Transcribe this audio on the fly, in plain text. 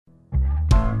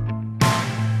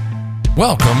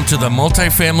Welcome to the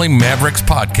Multifamily Mavericks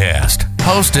podcast,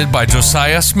 hosted by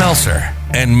Josiah Smelser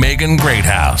and Megan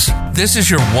Greathouse. This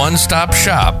is your one-stop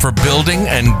shop for building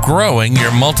and growing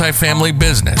your multifamily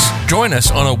business. Join us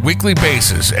on a weekly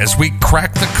basis as we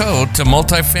crack the code to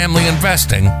multifamily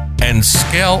investing and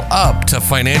scale up to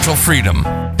financial freedom.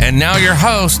 And now your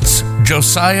hosts,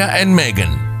 Josiah and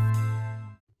Megan.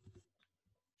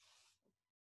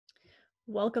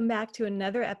 Welcome back to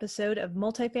another episode of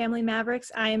Multifamily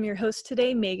Mavericks. I am your host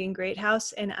today, Megan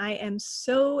Greathouse, and I am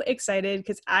so excited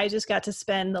because I just got to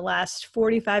spend the last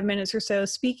 45 minutes or so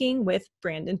speaking with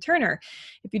Brandon Turner.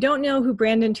 If you don't know who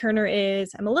Brandon Turner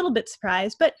is, I'm a little bit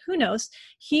surprised, but who knows?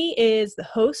 He is the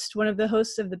host, one of the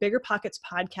hosts of the Bigger Pockets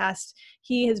podcast.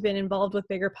 He has been involved with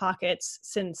Bigger Pockets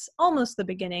since almost the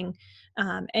beginning,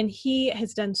 and he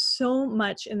has done so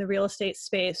much in the real estate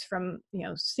space, from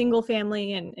single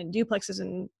family and duplexes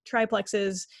and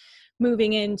triplexes,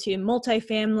 moving into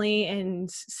multifamily and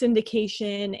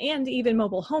syndication and even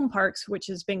mobile home parks, which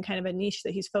has been kind of a niche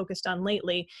that he's focused on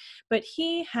lately. But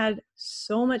he had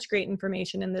so much great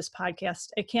information in this podcast.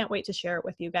 I can't wait to share it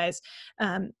with you guys.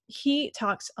 He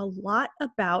talks a lot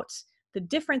about the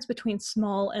difference between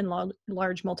small and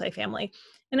large multifamily.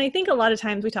 And I think a lot of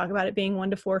times we talk about it being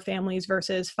 1 to 4 families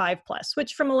versus 5+,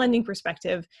 which from a lending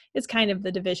perspective is kind of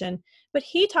the division. But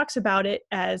he talks about it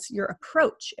as your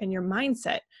approach and your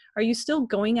mindset. Are you still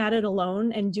going at it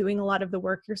alone and doing a lot of the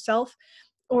work yourself?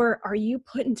 Or are you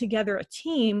putting together a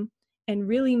team and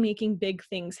really making big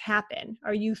things happen?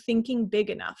 Are you thinking big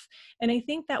enough? And I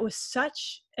think that was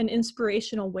such an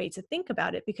inspirational way to think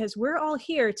about it, because we're all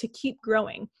here to keep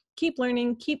growing, keep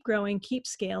learning, keep growing, keep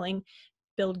scaling,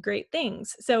 build great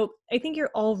things. So I think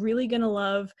you're all really going to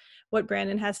love what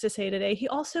Brandon has to say today. He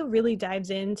also really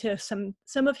dives into some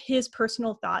of his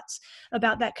personal thoughts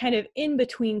about that kind of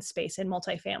in-between space in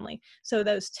multifamily. So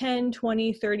those 10,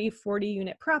 20, 30, 40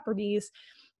 unit properties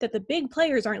that the big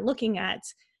players aren't looking at,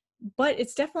 but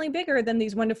it's definitely bigger than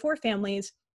these 1 to 4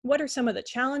 families. What are some of the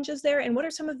challenges there, and what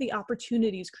are some of the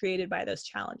opportunities created by those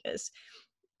challenges?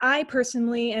 I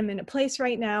personally am in a place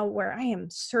right now where I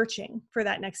am searching for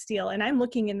that next deal, and I'm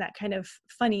looking in that kind of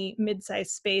funny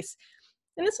mid-sized space.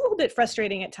 And it's a little bit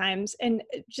frustrating at times. And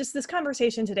just this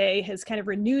conversation today has kind of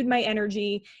renewed my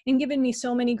energy and given me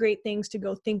so many great things to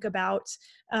go think about.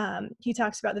 He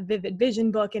talks about the Vivid Vision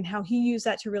book and how he used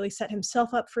that to really set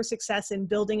himself up for success in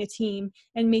building a team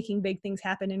and making big things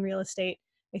happen in real estate.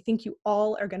 I think you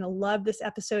all are going to love this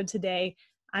episode today.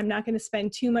 I'm not going to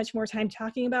spend too much more time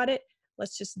talking about it.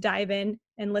 Let's just dive in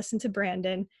and listen to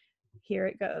Brandon. Here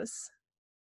it goes.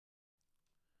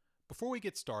 Before we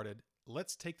get started,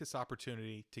 let's take this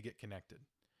opportunity to get connected.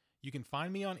 You can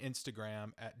find me on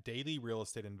Instagram at Daily Real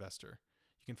Estate Investor.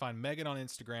 You can find Megan on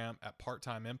Instagram at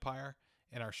Part-Time Empire,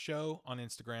 and our show on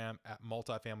Instagram at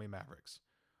Multifamily Mavericks.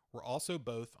 We're also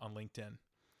both on LinkedIn.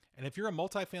 And if you're a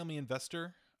multifamily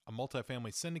investor, a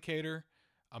multifamily syndicator,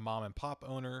 a mom and pop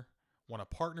owner, want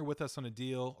to partner with us on a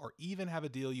deal, or even have a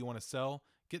deal you want to sell,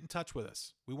 get in touch with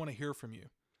us. We want to hear from you.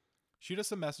 Shoot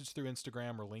us a message through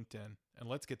Instagram or LinkedIn, and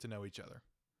let's get to know each other.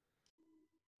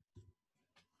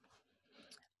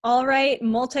 All right,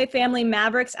 Multifamily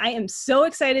Mavericks, I am so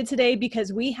excited today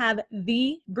because we have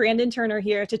the Brandon Turner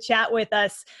here to chat with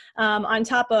us. On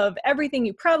top of everything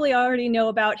you probably already know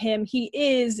about him, he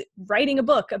is writing a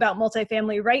book about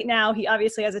multifamily right now. He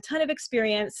obviously has a ton of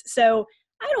experience, so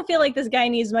I don't feel like this guy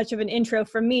needs much of an intro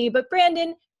from me, but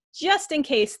Brandon, just in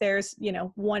case there's,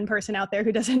 one person out there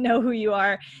who doesn't know who you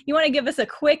are, you want to give us a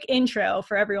quick intro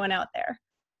for everyone out there?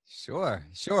 Sure.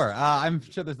 I'm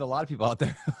sure there's a lot of people out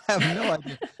there who have no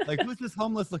idea. Like, who's this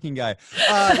homeless looking guy?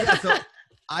 So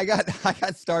I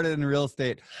got started in real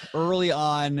estate early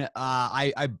on.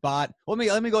 I bought, let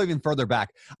me go even further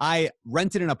back. I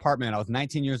rented an apartment. I was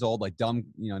 19 years old, like dumb,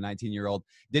 19-year-old,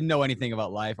 didn't know anything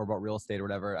about life or about real estate or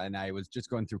whatever. And I was just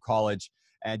going through college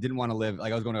and didn't want to live,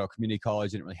 like I was going to a community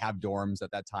college, didn't really have dorms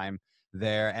at that time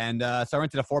there. And so I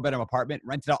rented a 4-bedroom apartment,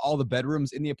 rented out all the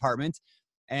bedrooms in the apartment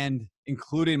and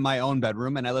including my own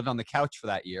bedroom. And I lived on the couch for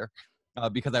that year.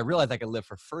 Because I realized I could live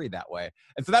for free that way.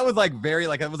 And so that was it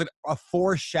was like a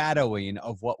foreshadowing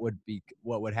of what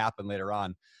would happen later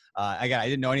on. Again, I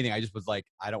didn't know anything. I just was like,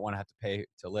 I don't want to have to pay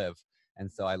to live.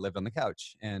 And so I lived on the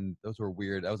couch, and those were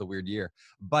weird. That was a weird year,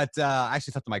 but I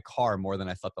actually slept in my car more than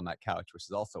I slept on that couch, which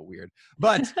is also weird.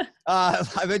 But I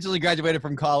eventually graduated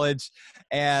from college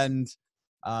and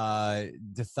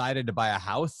decided to buy a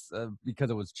house because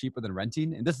it was cheaper than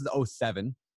renting. And this is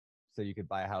 2007. So you could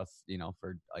buy a house,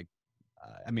 for like,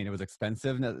 it was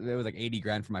expensive. It was like 80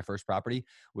 grand for my first property,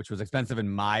 which was expensive in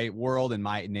my world, in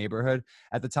my neighborhood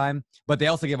at the time. But they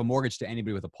also gave a mortgage to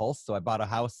anybody with a pulse. So I bought a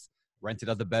house rented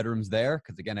out the bedrooms there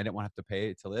because, again, I didn't want to have to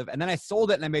pay to live. And then I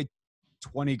sold it and I made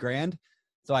 20 grand.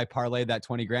 So I parlayed that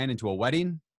 20 grand into a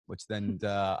wedding, which then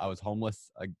I was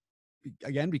homeless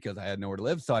again because I had nowhere to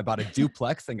live. So I bought a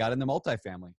duplex and got into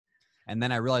multifamily. And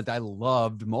then I realized I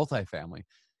loved multifamily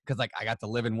because like I got to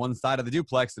live in one side of the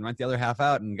duplex and rent the other half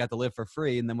out and got to live for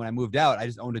free. And then when I moved out, I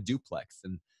just owned a duplex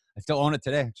and I still own it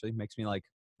today. Actually, it makes me like,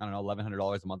 I don't know,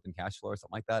 $1,100 a month in cash flow or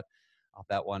something like that off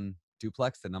that one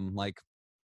duplex. And I'm like,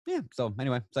 yeah. So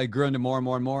anyway, so I grew into more and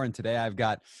more and more. And today I've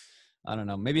got, I don't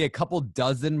know, maybe a couple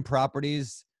dozen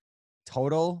properties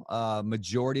total.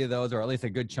 Majority of those, or at least a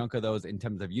good chunk of those in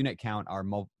terms of unit count, are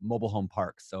mobile home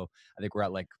parks. So I think we're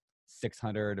at like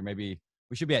 600, or maybe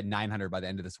we should be at 900 by the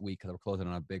end of this week because we're closing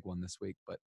on a big one this week.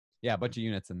 But yeah, a bunch of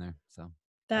units in there. So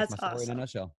that's my story awesome. in a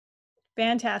nutshell.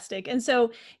 Fantastic. And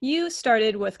so you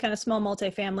started with kind of small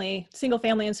multifamily, single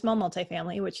family and small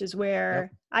multifamily, which is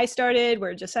where I started,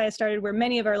 where Josiah started, where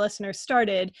many of our listeners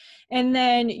started. And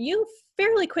then you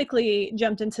fairly quickly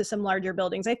jumped into some larger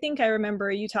buildings. I think I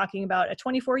remember you talking about a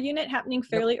 24 unit happening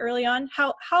fairly early on.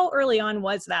 How early on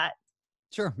was that?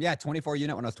 Sure. Yeah. 24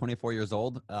 unit when I was 24 years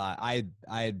old. I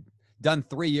had done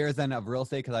 3 years then of real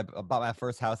estate because I bought my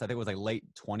first house. I think it was like late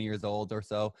 20 years old or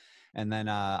so. And then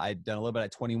I'd done a little bit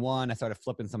at 21. I started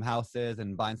flipping some houses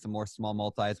and buying some more small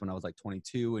multis when I was like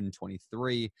 22 and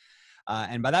 23.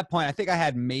 And by that point, I think I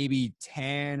had maybe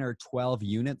 10 or 12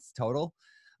 units total.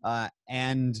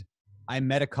 And I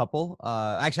met a couple.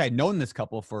 Actually, I'd known this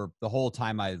couple for the whole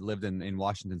time I lived in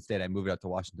Washington State. I moved out to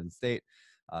Washington State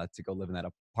to go live in that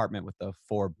apartment with the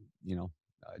 4,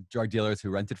 drug dealers who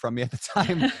rented from me at the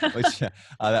time, which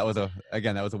that was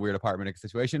a weird apartment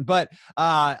situation. But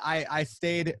I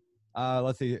stayed,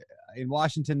 in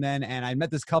Washington then, and I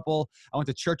met this couple. I went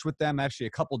to church with them, actually a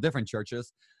couple different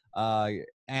churches.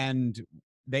 And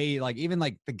they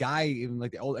the guy, even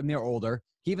like the old, and they're older.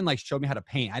 He even showed me how to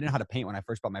paint. I didn't know how to paint when I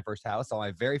first bought my first house. So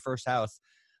my very first house,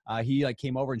 he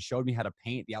came over and showed me how to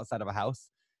paint the outside of a house.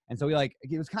 And so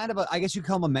he was kind of I guess you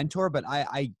call him a mentor, but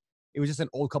it was just an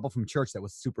old couple from church that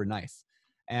was super nice.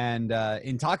 And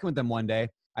in talking with them one day,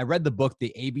 I read the book,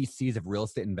 The ABCs of Real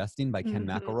Estate Investing by Ken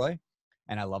McElroy.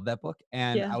 And I love that book.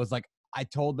 And I was like, I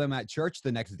told them at church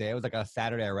the next day, it was like a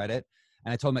Saturday I read it.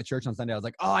 And I told them at church on Sunday, I was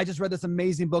like, oh, I just read this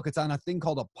amazing book. It's on a thing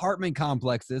called apartment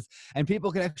complexes and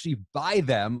people can actually buy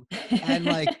them. And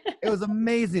it was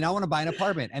amazing. I want to buy an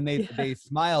apartment. And they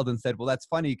smiled and said, well, that's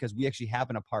funny because we actually have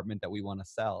an apartment that we want to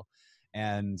sell.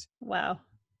 And wow.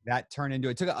 That turned into,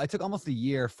 it took almost a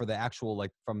year for the actual,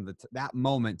 from that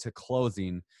moment to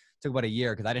closing. It took about a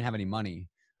year because I didn't have any money.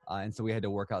 And so we had to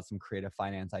work out some creative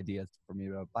finance ideas for me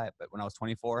to buy it. But when I was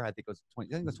 24, I think it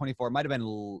was 24. It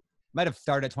might have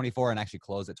started at 24 and actually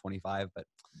closed at 25, but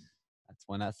that's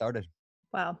when that started.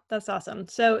 Wow, that's awesome.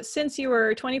 So since you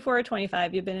were 24 or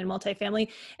 25, you've been in multifamily,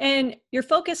 and your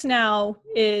focus now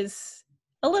is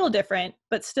a little different,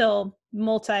 but still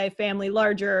multifamily,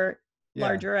 larger,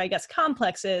 I guess,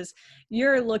 complexes.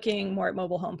 You're looking more at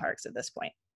mobile home parks at this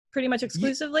point, pretty much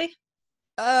exclusively?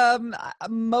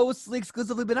 Mostly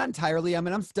exclusively, but not entirely. I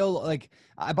mean, I'm still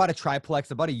I bought a triplex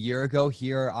about a year ago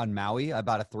here on Maui. I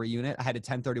bought a 3 unit. I had a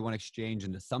 1031 exchange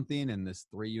into something, and this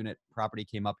 3 unit property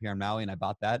came up here on Maui, and I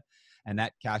bought that. And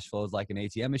that cash flows like an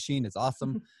ATM machine. It's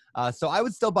awesome. So I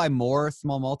would still buy more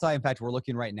small multi. In fact, we're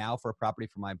looking right now for a property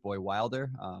for my boy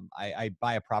Wilder. I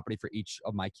buy a property for each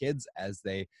of my kids as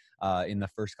they in the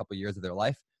first couple of years of their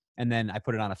life. And then I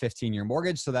put it on a 15-year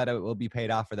mortgage so that it will be paid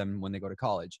off for them when they go to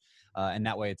college. And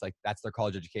that way it's that's their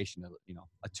college education,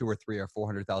 a $200,000 or $300,000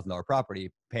 or $400,000 property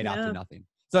paid out to nothing.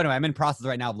 So anyway, I'm in process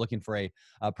right now of looking for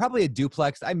probably a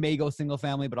duplex. I may go single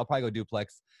family, but I'll probably go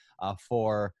duplex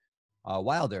for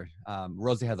Wilder.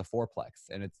 Rosie has a 4-plex,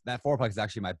 and that 4-plex is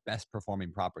actually my best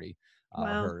performing property of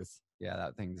hers. Yeah,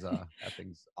 that thing's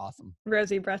awesome.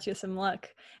 Rosie brought you some luck.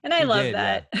 And I love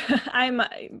that. Yeah.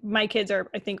 My kids are,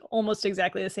 I think, almost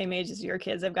exactly the same age as your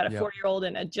kids. I've got a 4-year-old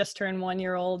and a just turned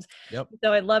 1-year-old. Yep.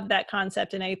 So I love that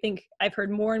concept. And I think I've heard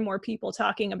more and more people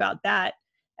talking about that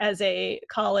as a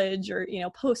college or,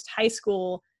 post high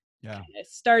school kind of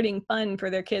starting fun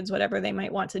for their kids, whatever they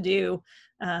might want to do.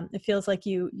 It feels like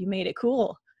you made it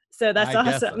cool. So that's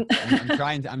awesome.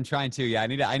 I'm trying to. Yeah, I'm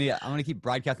going to keep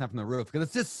broadcasting from the roof because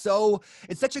it's just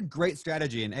it's such a great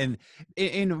strategy. And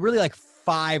in really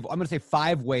 5, I'm going to say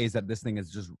 5 ways that this thing is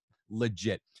just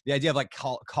legit. The idea of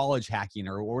college hacking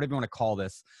or whatever you want to call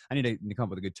this. I need to come up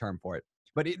with a good term for it.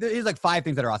 But there's 5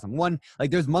 things that are awesome. One,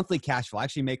 there's monthly cash flow. I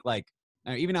actually make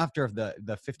even after the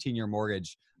 15-year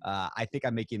mortgage, I think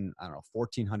I'm making, I don't know,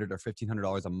 $1,400 or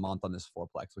 $1,500 a month on this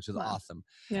 4-plex, which is awesome.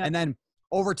 Yeah. And then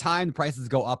over time, prices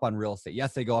go up on real estate.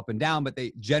 Yes, they go up and down, but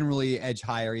they generally edge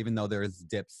higher, even though there's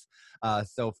dips.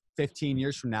 So 15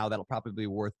 years from now, that'll probably be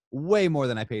worth way more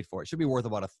than I paid for it. It should be worth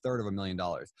about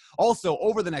 $1/3 Also,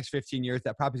 over the next 15 years,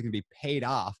 that property is going to be paid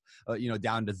off,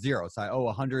 down to zero. So I owe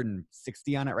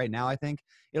 160 on it right now. I think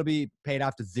it'll be paid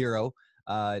off to zero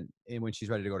when she's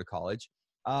ready to go to college.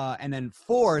 And then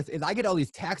fourth is I get all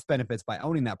these tax benefits by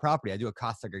owning that property. I do a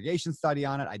cost segregation study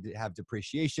on it. I have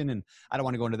depreciation, and I don't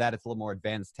want to go into that. It's a little more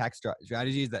advanced tax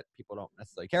strategies that people don't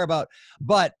necessarily care about,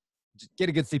 but get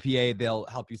a good CPA. They'll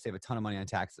help you save a ton of money on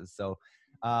taxes. So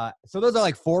those are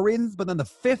like 4 reasons. But then the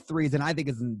fifth reason I think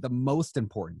is the most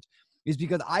important is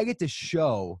because I get to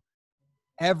show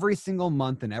every single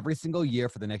month and every single year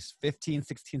for the next 15,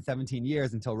 16, 17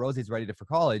 years until Rosie's ready for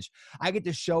college, I get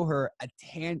to show her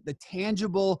the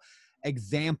tangible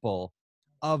example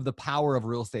of the power of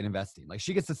real estate investing. Like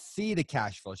she gets to see the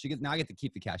cash flow. Now I get to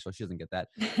keep the cash flow. She doesn't get that,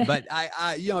 but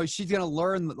she's going to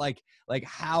learn like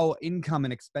how income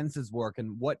and expenses work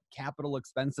and what capital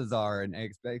expenses are and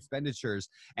expenditures.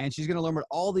 And she's going to learn what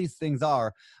all these things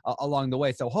are along the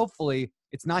way. So hopefully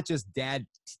it's not just dad,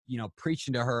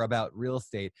 preaching to her about real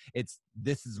estate.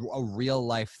 This is a real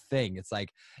life thing. It's like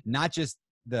not just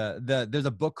there's a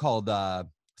book called,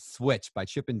 Switch by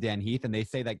Chip and Dan Heath, and they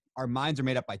say that our minds are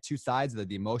made up by two sides, the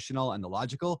emotional and the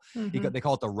logical. Mm-hmm. They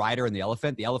call it the rider and the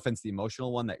elephant. The elephant's the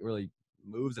emotional one that really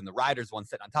moves, and the rider's one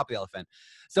sitting on top of the elephant.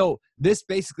 So this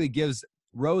basically gives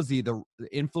Rosie the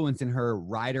influence in her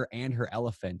rider and her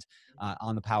elephant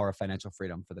on the power of financial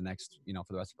freedom for the next,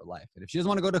 for the rest of her life. And if she doesn't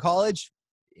want to go to college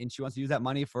and she wants to use that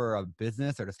money for a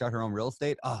business or to start her own real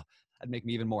estate, that'd make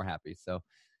me even more happy. So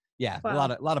yeah, wow.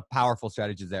 a lot of powerful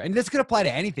strategies there. And this could apply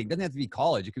to anything. It doesn't have to be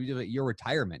college. It could be your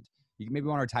retirement. You maybe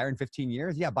want to retire in 15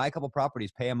 years. Yeah, buy a couple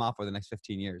properties, pay them off for the next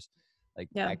 15 years.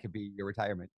 That could be your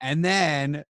retirement. And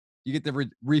then you get to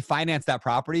refinance that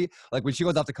property. Like when she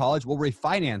goes off to college, we'll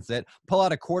refinance it, pull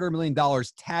out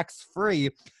 $250,000 tax-free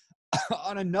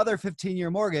on another 15-year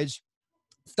mortgage,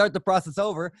 start the process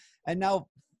over, and now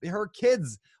her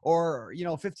kids or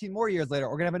 15 more years later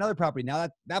are gonna have another property. Now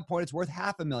at that point it's worth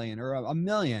 $500,000 or $1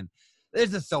 million.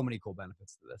 There's just so many cool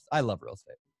benefits to this. I love real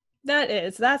estate.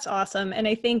 That's awesome. And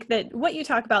I think that what you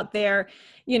talk about there,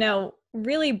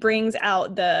 really brings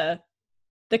out the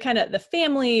kind of the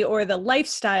family or the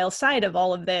lifestyle side of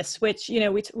all of this, which,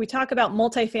 we talk about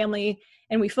multifamily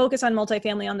and we focus on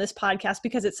multifamily on this podcast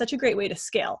because it's such a great way to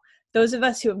scale. Those of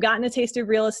us who have gotten a taste of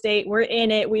real estate, we're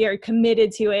in it, we are committed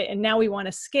to it, and now we want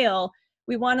to scale.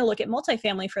 We want to look at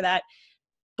multifamily for that.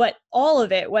 But all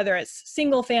of it, whether it's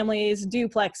single families,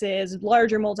 duplexes,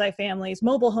 larger multifamilies,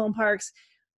 mobile home parks,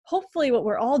 hopefully what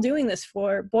we're all doing this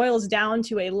for boils down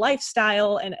to a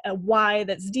lifestyle and a why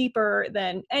that's deeper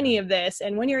than any of this.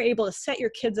 And when you're able to set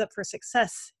your kids up for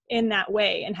success in that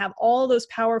way and have all those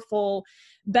powerful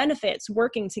benefits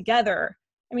working together,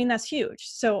 I mean, that's huge.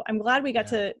 So I'm glad we got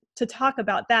to talk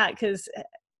about that because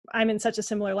I'm in such a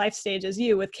similar life stage as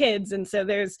you with kids. And so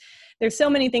there's so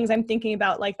many things I'm thinking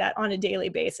about like that on a daily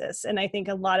basis. And I think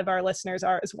a lot of our listeners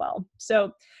are as well.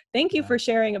 So thank you for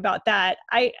sharing about that.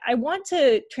 I want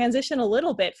to transition a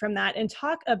little bit from that and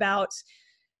talk about,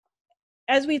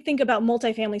 as we think about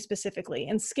multifamily specifically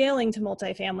and scaling to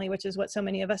multifamily, which is what so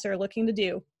many of us are looking to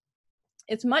do.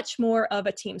 It's much more of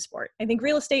a team sport. I think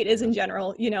real estate is in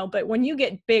general, but when you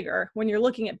get bigger, when you're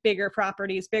looking at bigger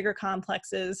properties, bigger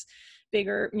complexes,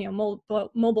 bigger,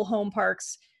 mobile home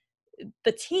parks,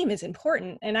 the team is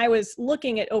important. And I was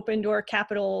looking at Open Door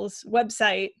Capital's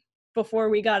website before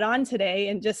we got on today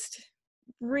and just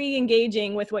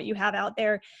re-engaging with what you have out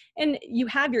there. And you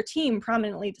have your team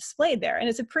prominently displayed there. And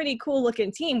it's a pretty cool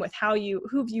looking team with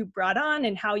who you brought on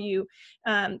and how you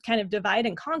kind of divide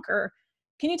and conquer.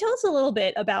 Can you tell us a little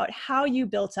bit about how you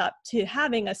built up to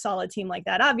having a solid team like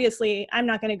that? Obviously, I'm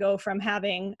not going to go from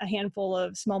having a handful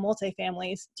of small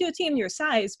multifamilies to a team your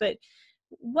size, but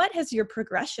what has your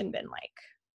progression been like?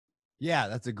 Yeah,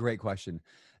 that's a great question.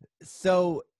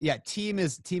 So yeah, team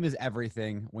is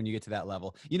everything when you get to that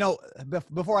level.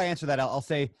 Before I answer that, I'll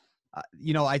say,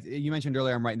 you mentioned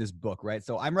earlier, I'm writing this book, right?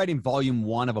 So I'm writing volume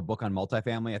 1 of a book on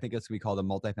multifamily. I think it's we call The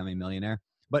Multifamily Millionaire.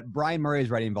 But Brian Murray is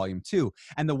writing volume 2.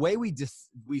 And the way we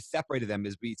separated them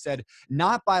is we said,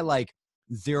 not by like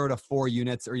 0 to 4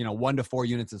 units or, 1 to 4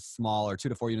 units is small or 2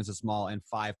 to 4 units is small and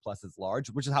 5+ is large,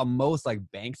 which is how most like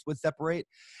banks would separate.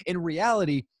 In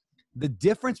reality, the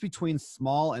difference between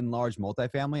small and large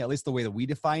multifamily, at least the way that we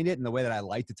defined it and the way that I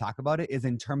like to talk about it, is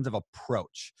in terms of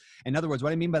approach. In other words,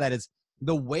 what I mean by that is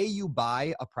the way you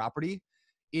buy a property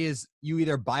is you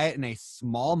either buy it in a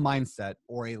small mindset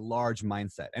or a large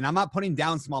mindset. And I'm not putting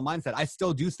down small mindset. I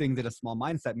still do things at a small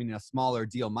mindset, meaning a smaller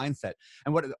deal mindset.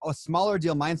 And what a smaller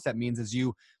deal mindset means is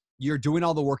you're doing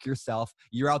all the work yourself.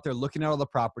 You're out there looking at all the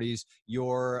properties.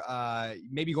 You're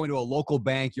maybe going to a local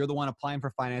bank. You're the one applying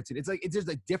for financing. It's just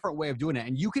a different way of doing it.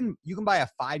 And you can buy a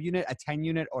 5 unit, a 10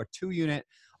 unit, or 2 unit,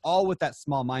 all with that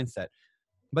small mindset.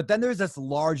 But then there's this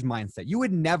large mindset. You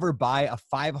would never buy a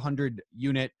 500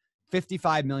 unit,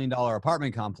 $55 million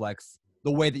apartment complex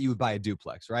the way that you would buy a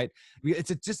duplex, right?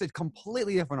 It's just a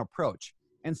completely different approach.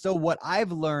 And so what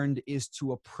I've learned is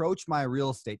to approach my real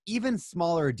estate, even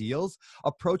smaller deals,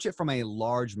 approach it from a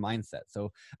large mindset.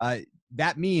 So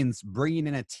that means bringing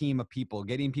in a team of people,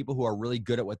 getting people who are really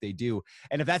good at what they do.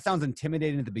 And if that sounds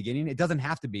intimidating at the beginning, it doesn't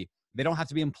have to be. They don't have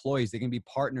to be employees. They can be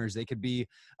partners. They could be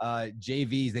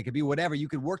JVs. They could be whatever. You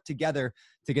could work together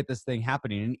to get this thing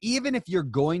happening. And even if you're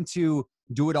going to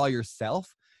do it all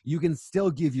yourself, you can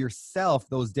still give yourself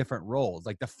those different roles,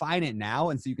 like define it now.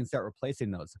 And so you can start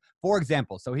replacing those. For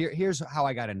example, so here's how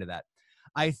I got into that.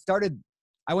 I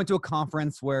went to a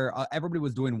conference where everybody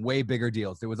was doing way bigger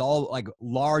deals. There was all like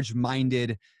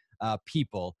large-minded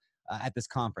people at this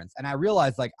conference. And I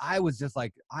realized I was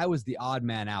the odd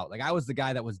man out. Like I was the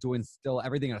guy that was doing still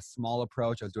everything in a small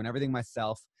approach. I was doing everything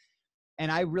myself.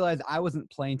 And I realized I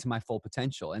wasn't playing to my full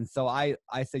potential. And so I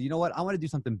said, you know what? I want to do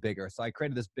something bigger. So I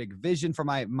created this big vision for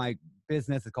my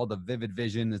business. It's called the Vivid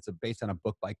Vision. It's based on a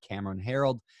book by Cameron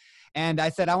Herold. And I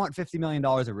said, I want $50 million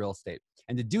of real estate.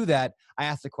 And to do that, I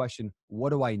asked the question,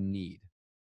 what do I need?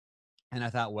 And I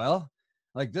thought, well,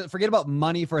 forget about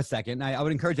money for a second. I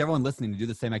would encourage everyone listening to do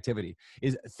the same activity,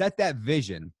 is set that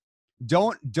vision.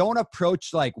 Don't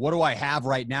approach what do I have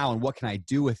right now and what can I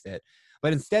do with it?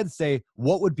 But instead say,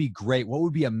 what would be great? What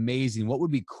would be amazing? What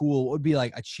would be cool? What would be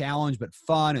like a challenge, but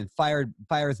fun and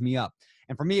fires me up?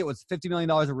 And for me, it was $50 million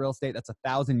of real estate. That's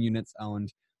 1,000 units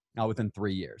owned within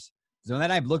 3 years. So then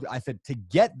I said, to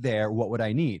get there, what would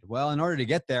I need? Well, in order to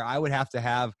get there, I would have to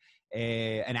have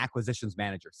an acquisitions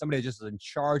manager, somebody just in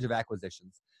charge of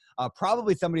acquisitions,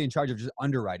 probably somebody in charge of just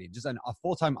underwriting, just a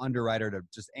full-time underwriter to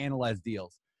just analyze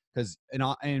deals. Because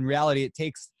in reality, it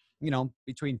takes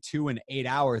between 2 and 8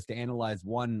 hours to analyze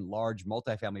one large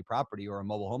multifamily property or a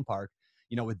mobile home park,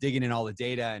 with digging in all the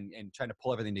data and trying to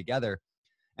pull everything together.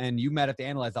 And you might have to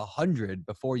analyze 100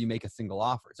 before you make a single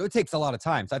offer. So it takes a lot of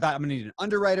time. So I thought I'm going to need an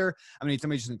underwriter. I'm going to need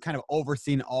somebody just kind of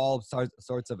overseeing all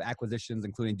sorts of acquisitions,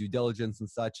 including due diligence and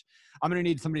such. I'm going to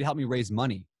need somebody to help me raise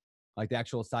money, like the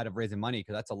actual side of raising money,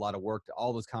 because that's a lot of work,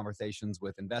 all those conversations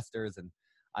with investors. And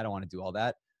I don't want to do all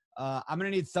that. I'm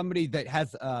going to need somebody that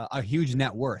has a huge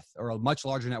net worth or a much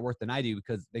larger net worth than I do,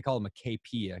 because they call them a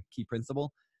KP, a key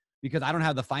principal, because I don't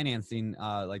have the financing,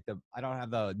 I don't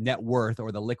have the net worth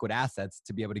or the liquid assets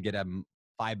to be able to get a $5,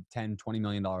 $10, $20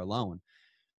 million loan.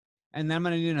 And then I'm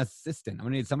going to need an assistant. I'm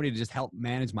going to need somebody to just help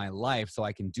manage my life so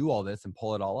I can do all this and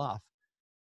pull it all off.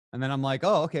 And then I'm like,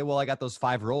 oh, okay, well, I got those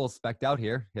 5 roles spec'd out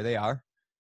here. Here they are.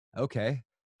 Okay.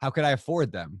 How could I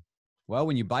afford them? Well,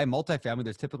 when you buy multifamily,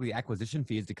 there's typically acquisition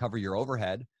fees to cover your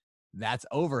overhead. That's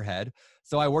overhead.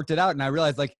 So I worked it out and I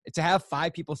realized to have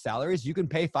 5 people's salaries, you can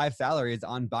pay 5 salaries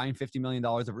on buying $50 million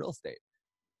of real estate.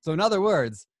 So in other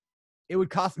words, it would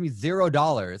cost me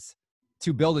 $0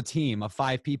 to build a team of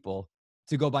 5 people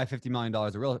to go buy $50 million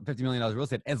of real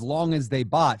estate, as long as they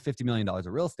bought $50 million of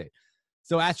real estate.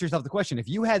 So ask yourself the question, if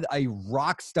you had a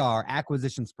rock star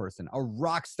acquisitions person, a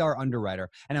rock star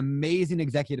underwriter, an amazing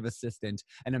executive assistant,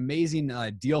 an amazing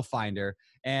deal finder,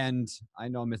 and I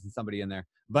know I'm missing somebody in there,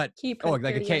 but KP,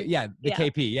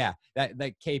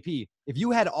 that KP, if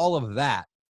you had all of that,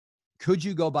 could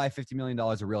you go buy $50 million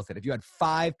of real estate? If you had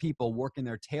 5 people working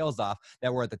their tails off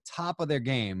that were at the top of their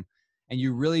game and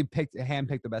you really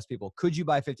handpicked the best people, could you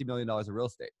buy $50 million of real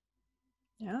estate?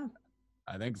 Yeah.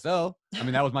 I think so. I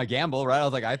mean, that was my gamble, right? I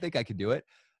was like, I think I could do it.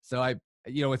 So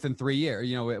within 3 years,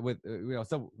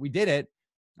 so we did it.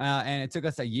 And it took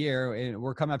us a year, and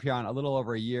we're coming up here on a little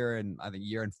over a year, and I think a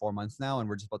year and 4 months now. And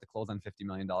we're just about to close on $50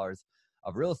 million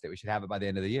of real estate. We should have it by the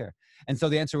end of the year. And so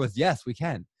the answer was, yes, we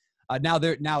can. I'm not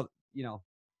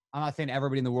saying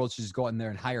everybody in the world should just go out in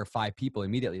there and hire 5 people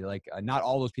immediately. Not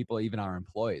all those people even are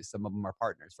employees. Some of them are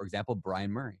partners. For example,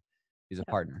 Brian Murray, he's a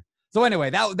partner. So anyway,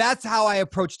 that's how I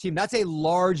approach team. That's a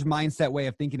large mindset way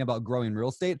of thinking about growing real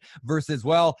estate versus,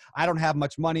 well, I don't have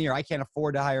much money or I can't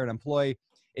afford to hire an employee.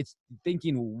 It's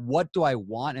thinking, what do I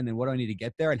want? And then what do I need to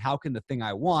get there? And how can the thing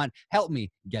I want help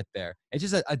me get there? It's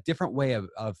just a different way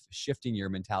of shifting your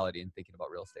mentality and thinking about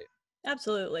real estate.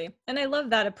 Absolutely. And I love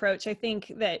that approach. I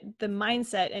think that the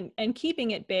mindset and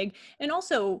keeping it big, and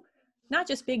also not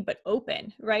just big, but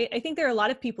open, right? I think there are a lot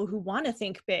of people who want to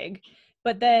think big,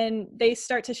 but then they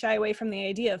start to shy away from the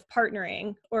idea of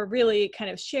partnering or really kind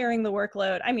of sharing the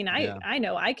workload. I mean, I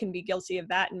know I can be guilty of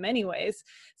that in many ways.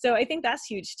 So I think that's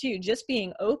huge too, just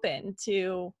being open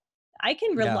to, I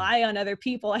can rely on other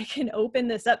people. I can open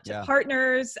this up to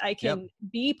partners. I can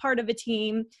be part of a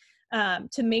team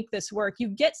to make this work. You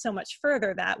get so much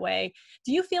further that way.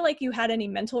 Do you feel like you had any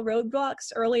mental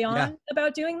roadblocks early on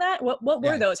about doing that? What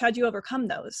were those? How'd you overcome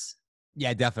those?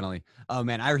 Yeah, definitely. Oh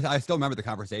man, I still remember the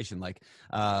conversation. Like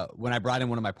when I brought in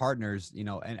one of my partners, you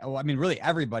know, and I mean, really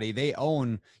everybody, they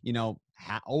own, you know,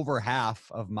 over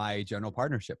half of my general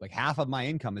partnership. Like half of my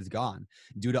income is gone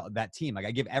due to that team. Like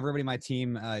I give everybody my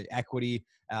team equity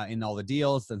in all the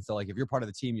deals, and so like if you're part of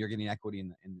the team, you're getting equity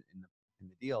in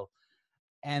the deal.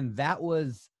 And that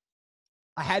was,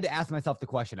 I had to ask myself the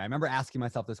question. I remember asking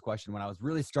myself this question when I was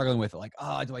really struggling with it. Like,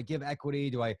 oh, do I give equity?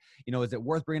 Do I, you know, is it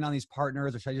worth bringing on these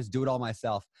partners or should I just do it all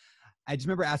myself? I just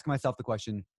remember asking myself the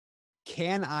question,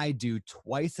 can I do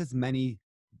twice as many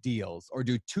deals or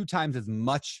do 2 times as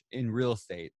much in real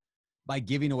estate by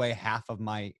giving away half of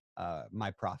my, my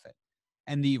profit?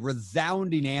 And the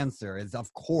resounding answer is,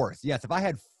 of course, yes. If I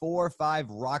had 4 or 5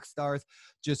 rock stars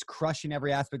just crushing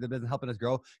every aspect of the business, helping us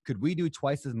grow, could we do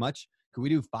twice as much? Could we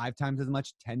do 5 times as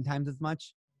much, 10 times as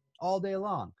much all day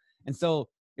long? And so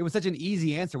it was such an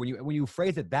easy answer when you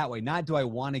phrase it that way. Not do I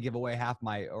want to give away half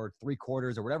my or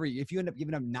 3/4 or whatever. If you end up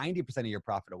giving up 90% of your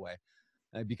profit away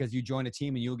because you join a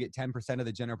team and you'll get 10% of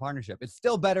the general partnership, it's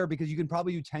still better because you can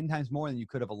probably do 10 times more than you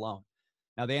could have alone.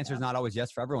 Now the answer is not always yes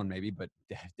for everyone, maybe, but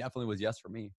definitely was yes for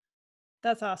me.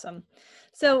 That's awesome.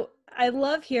 So I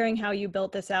love hearing how you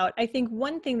built this out. I think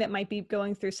one thing that might be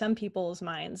going through some people's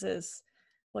minds is,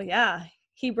 well, yeah,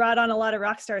 he brought on a lot of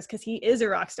rock stars because he is a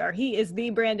rock star. He is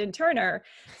the Brandon Turner.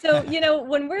 So, you know,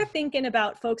 when we're thinking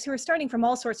about folks who are starting from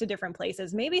all sorts of different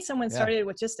places, maybe someone started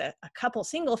with just a couple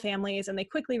single families and they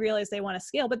quickly realize they want to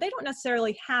scale, but they don't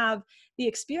necessarily have the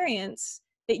experience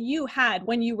that you had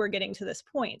when you were getting to this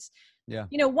point. Yeah.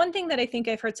 You know, one thing that I think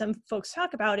I've heard some folks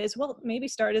talk about is, well, maybe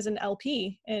start as an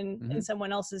LP in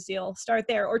someone else's deal, start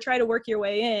there, or try to work your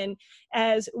way in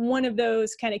as one of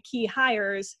those kind of key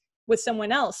hires with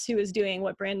someone else who is doing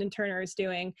what Brandon Turner is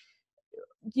doing.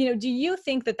 You know, do you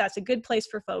think that that's a good place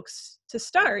for folks to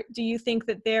start? Do you think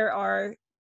that there are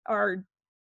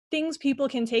things people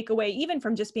can take away even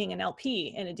from just being an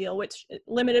LP in a deal, which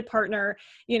limited partner,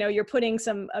 you know, you're putting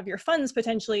some of your funds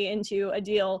potentially into a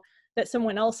deal that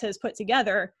someone else has put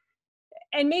together,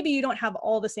 and maybe you don't have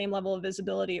all the same level of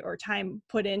visibility or time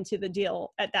put into the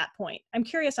deal at that point. I'm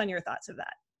curious on your thoughts of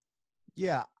that.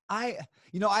 Yeah. I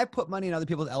put money in other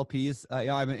people's LPs. You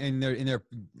know,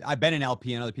 I've been an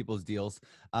LP in other people's deals.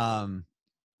 I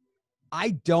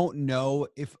don't know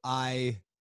if I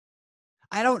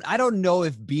don't know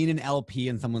if being an LP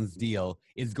in someone's deal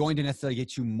is going to necessarily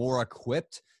get you more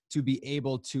equipped to be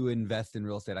able to invest in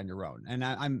real estate on your own. And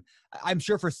I'm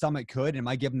sure for some it could, and it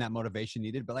might give them that motivation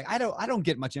needed. But like I don't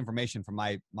get much information from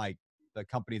the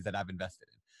companies that I've invested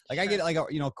in. Like I get like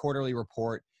a quarterly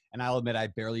report, and I'll admit I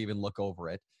barely even look over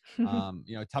it. You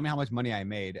know, tell me how much money I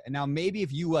made. And now maybe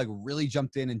if you like really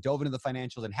jumped in and dove into the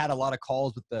financials and had a lot of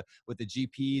calls with the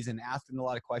GPs and asked them a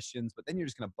lot of questions, but then you're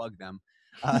just going to bug them.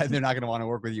 They're not going to want to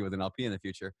work with you with an LP in the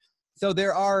future. So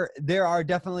there are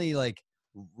definitely like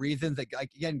reasons that, like,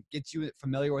 again, gets you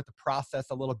familiar with the process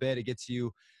a little bit. It gets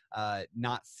you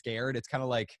not scared. It's kind of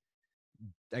like,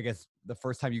 I guess, the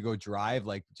first time you go drive,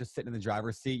 like just sitting in the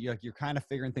driver's seat, you're kind of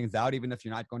figuring things out, even if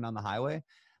you're not going down the highway.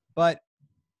 But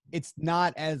it's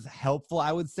not as helpful,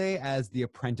 I would say, as the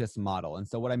apprentice model. And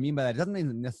so what I mean by that, it doesn't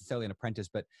mean necessarily an apprentice,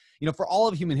 but, you know, for all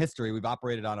of human history, we've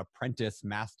operated on apprentice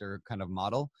master kind of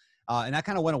model. And that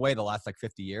kind of went away the last like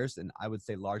 50 years. And I would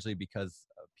say largely because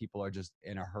people are just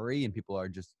in a hurry and people are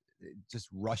just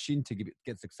rushing to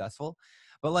get successful.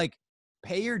 But like,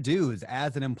 pay your dues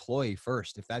as an employee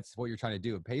first, if that's what you're trying to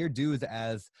do. Pay your dues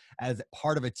as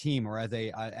part of a team or as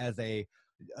a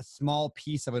small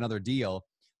piece of another deal,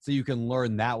 so you can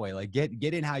learn that way. Like get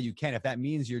in how you can. If that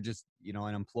means you're just, you know,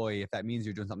 an employee, if that means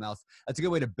you're doing something else, that's a good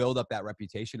way to build up that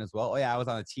reputation as well. Oh yeah, I was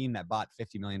on a team that bought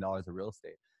 $50 million of real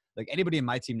estate. Like anybody in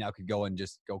my team now could go and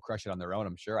just go crush it on their own.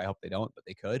 I'm sure. I hope they don't, but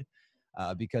they could,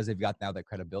 because they've got now that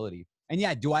credibility. And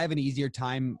yeah, do I have an easier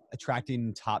time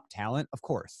attracting top talent? Of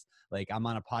course. Like I'm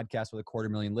on a podcast with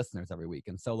 250,000 listeners every week.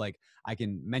 And so like I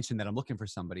can mention that I'm looking for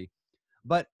somebody,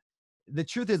 but the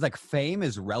truth is like fame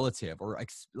is relative, or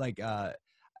like I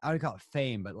would call it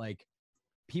fame, but like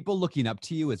people looking up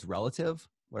to you is relative,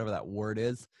 whatever that word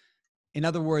is. In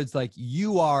other words, like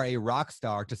you are a rock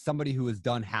star to somebody who has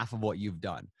done half of what you've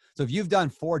done. So if you've done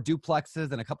 4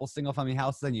 duplexes and a couple single family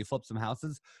houses and you flip some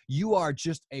houses, you are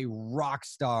just a rock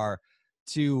star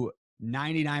to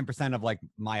 99% of like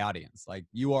my audience. Like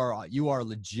you are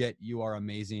legit. You are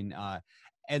amazing.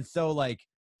 And so like,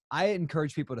 I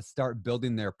encourage people to start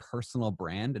building their personal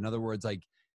brand. In other words, like,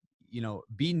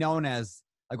 be known as,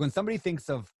 like, when somebody thinks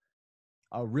of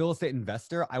a real estate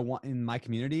investor, I want in my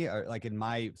community or like in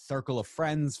my circle of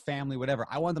friends, family, whatever,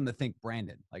 I want them to think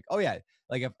Brandon. Like, oh yeah,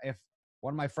 like if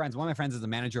one of my friends is the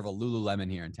manager of a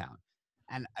Lululemon here in town.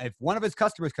 And if one of his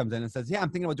customers comes in and says, yeah, I'm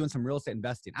thinking about doing some real estate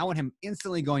investing, I want him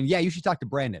instantly going, yeah, you should talk to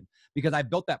Brandon, because I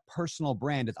built that personal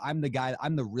brand as I'm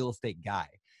the real estate guy.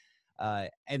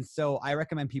 And so I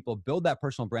recommend people build that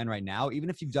personal brand right now. Even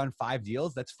if you've done 5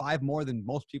 deals, that's 5 more than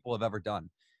most people have ever done.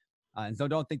 And so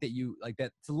don't think that you like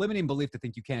that. It's a limiting belief to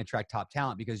think you can't attract top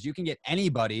talent, because you can get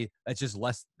anybody that's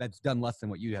done less than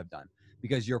what you have done,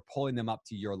 because you're pulling them up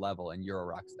to your level and you're a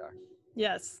rock star.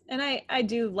 Yes. And I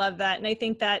do love that. And I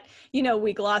think that,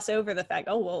 we gloss over the fact,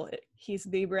 oh, well, he's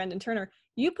the Brandon Turner.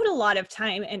 You put a lot of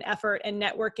time and effort and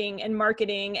networking and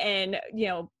marketing and,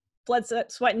 blood,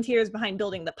 sweat, and tears behind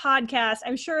building the podcast.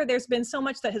 I'm sure there's been so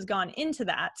much that has gone into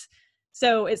that.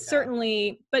 So it's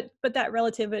certainly, but that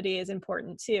relativity is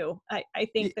important too. I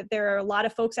think that there are a lot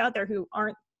of folks out there who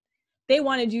they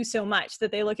want to do so much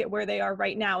that they look at where they are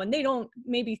right now and they don't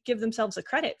maybe give themselves the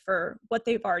credit for what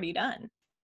they've already done.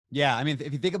 Yeah. I mean,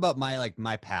 if you think about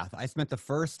my path, I spent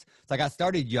so I got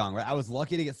started young, right? I was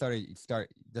lucky to start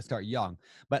young,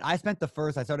 but I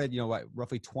started,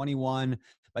 roughly 21.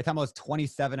 By the time I was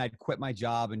 27, I'd quit my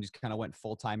job and just kind of went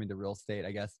full-time into real estate,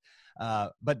 I guess.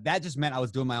 But that just meant I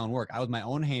was doing my own work. I was my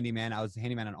own handyman. I was a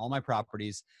handyman on all my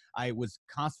properties. I was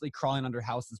constantly crawling under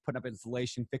houses, putting up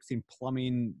insulation, fixing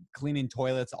plumbing, cleaning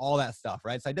toilets, all that stuff,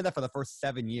 right? So I did that for the first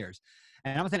 7 years.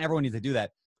 And I'm not saying everyone needs to do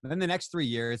that. But then the next 3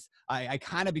 years, I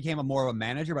kind of became more of a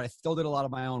manager, but I still did a lot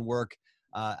of my own work.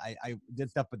 I did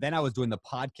stuff, but then I was doing the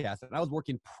podcast and I was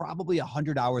working probably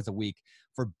 100 hours a week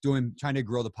trying to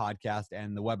grow the podcast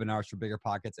and the webinars for Bigger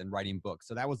Pockets and writing books.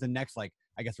 So that was the next,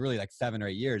 really 7 or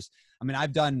 8 years. I mean,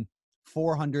 I've done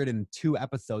 402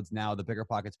 episodes now of the Bigger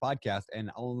Pockets podcast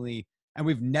and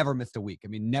we've never missed a week. I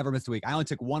mean, never missed a week. I only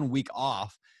took 1 week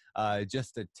off,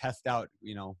 just to test out,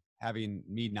 having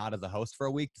me not as a host for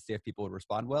a week to see if people would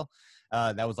respond well.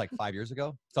 That was 5 years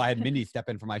ago. So I had Mindy step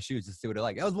in for my shoes to see what it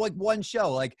like. It was one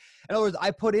show. In other words,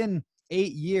 I put in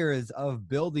 8 years of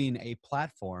building a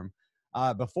platform.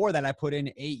 Before that, I put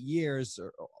in 8 years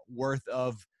worth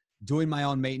of doing my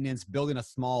own maintenance, building a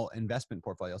small investment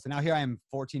portfolio. So now here I am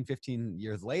 14, 15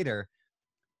 years later,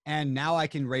 and now I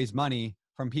can raise money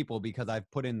from people because I've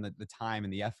put in the time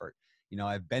and the effort.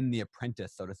 I've been the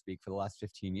apprentice, so to speak, for the last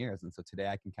 15 years. And so today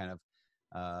I can kind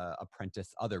of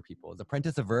apprentice other people. Is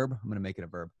apprentice a verb? I'm going to make it a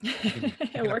verb.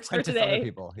 It works for today. Other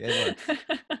people. Yeah, it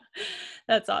works.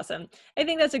 That's awesome. I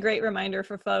think that's a great reminder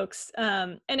for folks.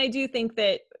 And I do think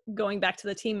that going back to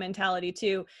the team mentality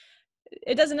too,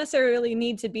 it doesn't necessarily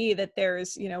need to be that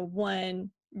there's,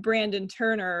 one Brandon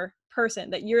Turner person,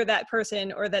 that you're that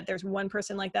person, or that there's one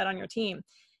person like that on your team.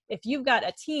 If you've got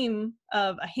a team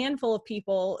of a handful of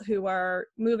people who are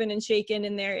moving and shaking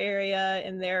in their area,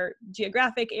 in their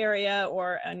geographic area,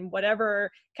 or on whatever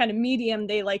kind of medium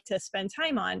they like to spend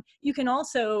time on, you can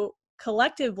also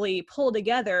collectively pull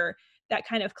together that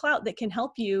kind of clout that can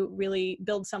help you really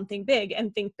build something big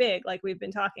and think big, like we've been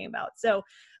talking about. So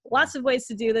lots of ways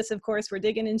to do this. Of course, we're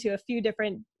digging into a few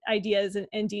different ideas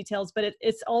and details, but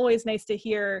it's always nice to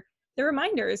hear the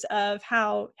reminders of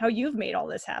how you've made all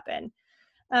this happen.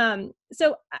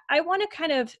 So I want to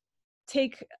kind of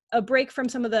take a break from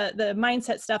some of the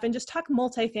mindset stuff and just talk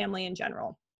multifamily in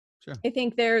general. Sure. I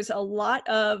think there's a lot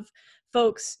of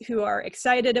folks who are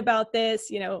excited about this.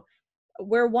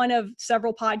 We're one of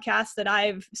several podcasts that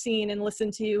I've seen and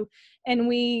listened to, and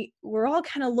we're all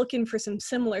kind of looking for some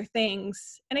similar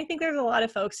things. And I think there's a lot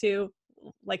of folks who,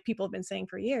 like people have been saying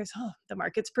for years, oh, the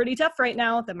market's pretty tough right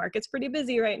now. The market's pretty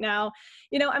busy right now.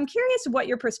 I'm curious what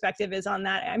your perspective is on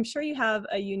that. I'm sure you have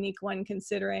a unique one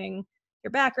considering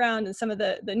your background and some of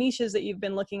the niches that you've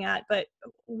been looking at. But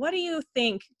what do you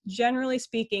think, generally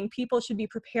speaking, people should be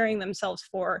preparing themselves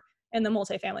for in the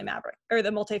multifamily maverick or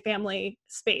the multifamily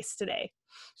space today?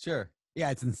 Sure. Yeah,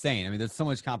 it's insane. I mean, there's so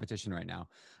much competition right now.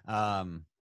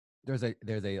 There's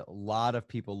a lot of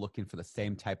people looking for the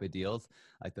same type of deals,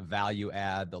 like the value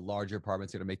add, the larger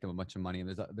apartments going to make them a bunch of money. And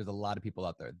there's a lot of people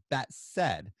out there. That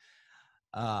said,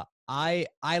 I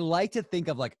like to think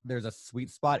of there's a sweet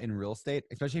spot in real estate,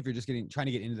 especially if you're just trying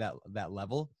to get into that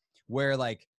level where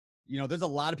there's a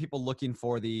lot of people looking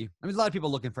for there's a lot of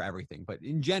people looking for everything, but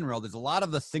in general, there's a lot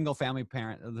of the single family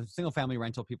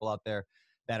rental people out there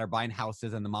that are buying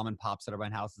houses, and the mom and pops that are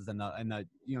buying houses, and the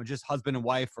just husband and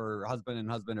wife, or husband and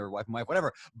husband, or wife and wife,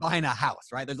 whatever, buying a house,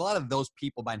 right? There's a lot of those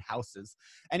people buying houses,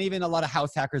 and even a lot of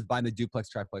house hackers buying the duplex,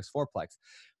 triplex, fourplex.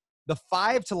 The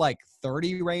 5 to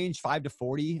 30 range, 5 to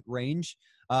 40 range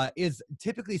is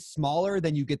typically smaller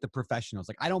than you get the professionals.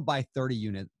 Like, I don't buy 30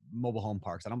 unit mobile home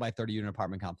parks. I don't buy 30 unit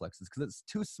apartment complexes because it's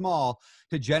too small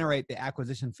to generate the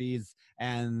acquisition fees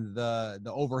and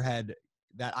the overhead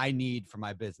that I need for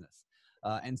my business.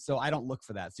 And so I don't look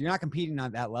for that. So you're not competing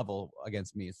on that level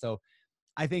against me. So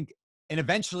I think, and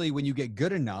eventually when you get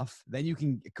good enough, then you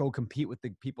can go compete with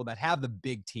the people that have the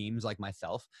big teams like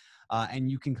myself. And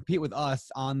you can compete with us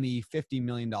on the $50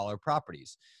 million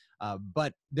properties.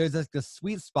 But there's the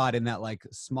sweet spot in that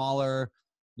smaller,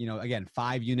 again,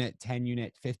 5 unit, 10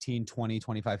 unit, 15, 20,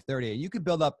 25, 30. You could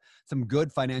build up some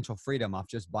good financial freedom off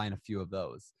just buying a few of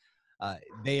those.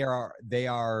 They are,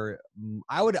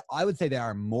 I would say they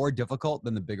are more difficult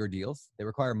than the bigger deals. They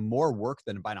require more work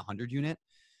than buying a 100 unit.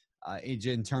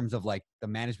 In terms of the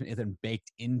management isn't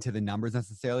baked into the numbers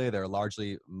necessarily. They're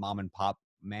largely mom and pop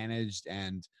managed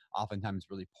and oftentimes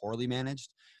really poorly managed,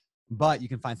 but you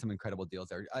can find some incredible deals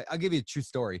there. I'll give you a true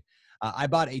story. I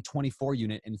bought a 24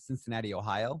 unit in Cincinnati,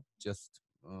 Ohio, just,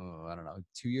 2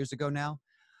 years ago now.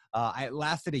 It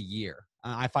lasted a year.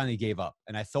 I finally gave up,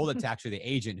 and I sold it to actually the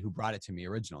agent who brought it to me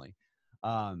originally.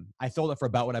 I sold it for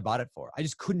about what I bought it for. I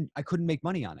couldn't make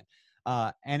money on it.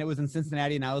 And it was in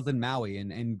Cincinnati, and I was in Maui,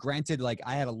 and granted,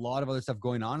 I had a lot of other stuff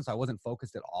going on, so I wasn't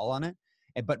focused at all on it.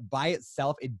 But by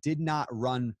itself, it did not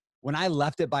run. When I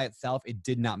left it by itself, it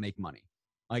did not make money.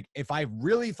 If I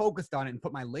really focused on it and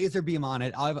put my laser beam on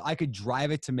it, I could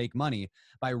drive it to make money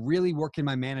by really working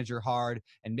my manager hard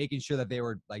and making sure that they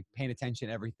were paying attention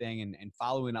to everything and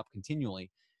following up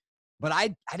continually. But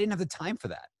I didn't have the time for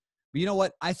that. But you know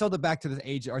what? I sold it back to the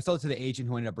agent, or I sold it to the agent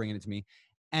who ended up bringing it to me.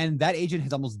 And that agent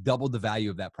has almost doubled the value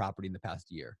of that property in the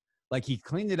past year. He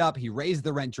cleaned it up. He raised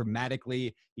the rent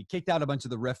dramatically. He kicked out a bunch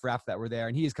of the riffraff that were there,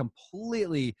 and he has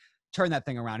completely turned that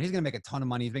thing around. He's going to make a ton of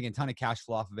money. He's making a ton of cash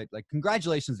flow off of it.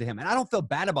 Congratulations to him. And I don't feel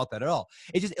bad about that at all.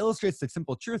 It just illustrates the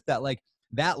simple truth that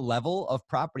that level of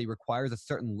property requires a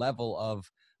certain level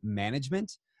of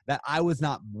management that I was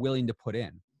not willing to put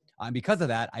in. Because of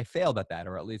that, I failed at that,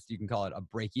 or at least you can call it a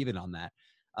break even on that.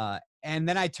 And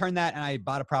then I turned that and I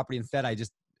bought a property instead. I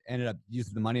just ended up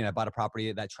using the money and I bought a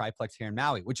property, that triplex here in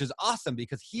Maui, which is awesome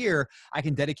because here I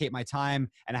can dedicate my time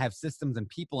and I have systems and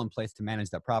people in place to manage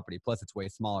that property. Plus it's way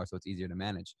smaller, so it's easier to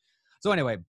manage. So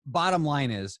anyway, bottom line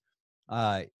is,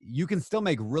 you can still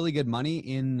make really good money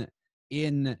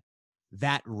in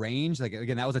that range.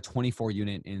 Again, that was a 24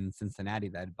 unit in Cincinnati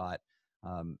that I bought.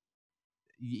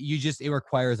 It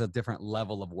requires a different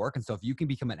level of work. And so if you can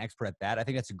become an expert at that, I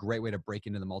think that's a great way to break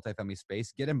into the multifamily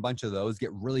space, get in a bunch of those,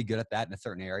 get really good at that in a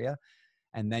certain area.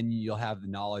 And then you'll have the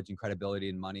knowledge and credibility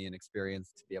and money and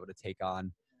experience to be able to take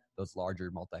on those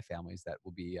larger multifamilies that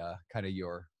will be kind of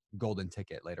your golden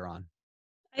ticket later on.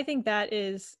 I think that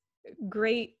is a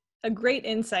great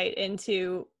insight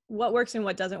into what works and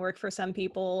what doesn't work for some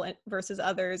people versus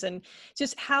others, and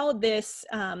just how this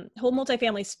whole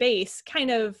multifamily space kind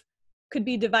of could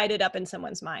be divided up in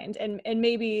someone's mind, and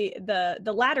maybe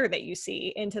the ladder that you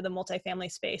see into the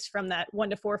multifamily space, from that 1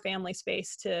 to 4 family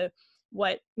space to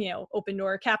what Open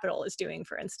Door Capital is doing,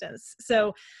 for instance.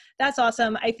 So that's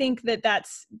awesome. I think that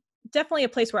that's definitely a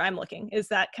place where I'm looking, is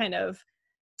that kind of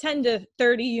 10 to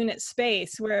 30 unit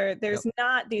space where there's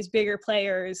not these bigger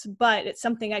players, but it's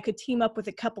something I could team up with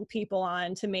a couple people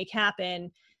on to make happen.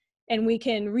 And we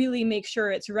can really make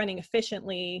sure it's running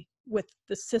efficiently with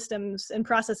the systems and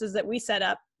processes that we set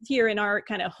up here in our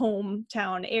kind of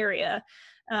hometown area.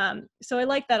 So I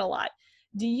like that a lot.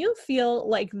 Do you feel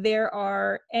like there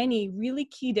are any really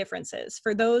key differences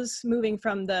for those moving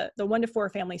from the 1 to 4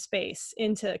 family space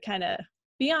into kind of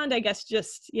beyond, I guess,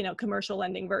 just, commercial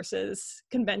lending versus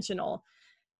conventional?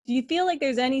 Do you feel like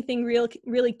there's anything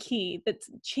really key that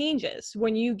changes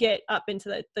when you get up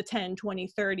into the 10, 20,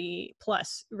 30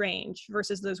 plus range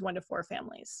versus those 1 to 4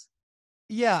 families?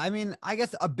 Yeah, I mean, I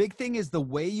guess a big thing is the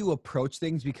way you approach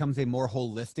things becomes a more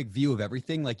holistic view of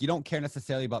everything. You don't care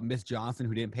necessarily about Miss Johnson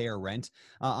who didn't pay her rent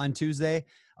on Tuesday.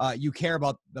 You care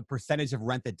about the percentage of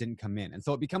rent that didn't come in. And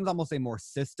so it becomes almost a more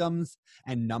systems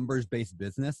and numbers-based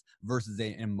business versus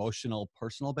an emotional,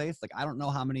 personal base. I don't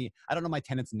know my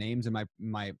tenants' names in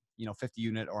my 50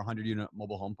 unit or 100 unit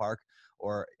mobile home park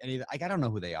or any, I don't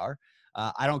know who they are.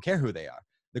 I don't care who they are.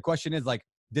 The question is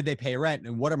did they pay rent,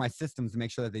 and what are my systems to make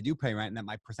sure that they do pay rent and that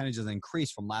my percentages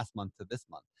increase from last month to this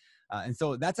month? And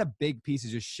so that's a big piece,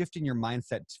 is just shifting your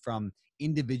mindset from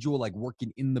individual, like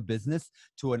working in the business,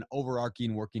 to an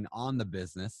overarching working on the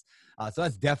business. So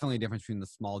that's definitely a difference between the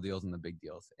small deals and the big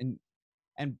deals.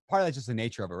 And part of that's just the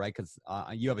nature of it, right? Because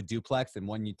you have a duplex and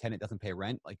one tenant doesn't pay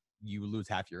rent, like you lose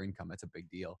half your income. That's a big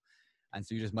deal. And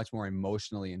so you're just much more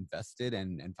emotionally invested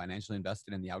and financially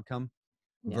invested in the outcome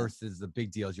versus the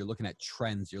big deals. You're looking at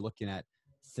trends, you're looking at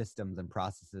systems and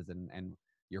processes and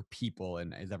your people,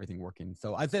 and is everything working?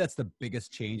 So I'd say that's the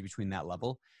biggest change between that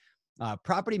level.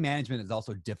 Property management is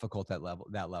also difficult at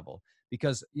that level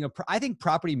because, I think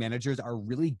property managers are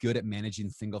really good at managing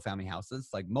single family houses.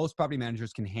 Like most property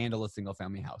managers can handle a single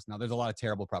family house. Now there's a lot of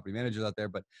terrible property managers out there,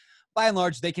 but by and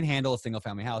large, they can handle a single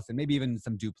family house and maybe even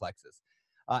some duplexes.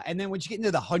 And then once you get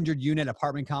into the 100-unit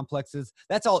apartment complexes,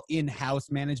 that's all in-house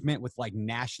management with like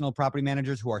national property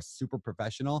managers who are super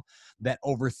professional that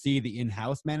oversee the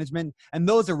in-house management. And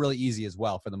those are really easy as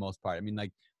well for the most part. I mean,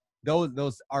 like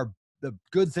those are the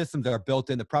good systems that are built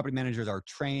in. The property managers are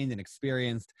trained and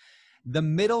experienced. The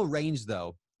middle range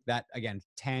though, that again,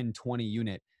 10, 20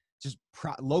 unit, just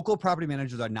local property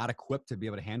managers are not equipped to be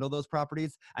able to handle those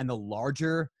properties. And the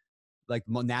larger like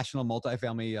national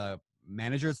multifamily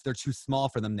managers, they're too small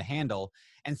for them to handle.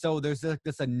 And so there's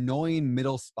this annoying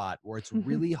middle spot where it's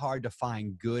really hard to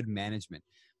find good management.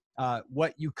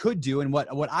 What you could do, and what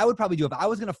I would probably do if I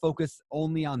was going to focus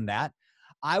only on that,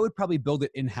 I would probably build it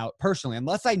in-house personally,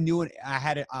 unless I knew I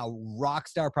had a rock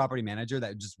star property manager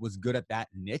that just was good at that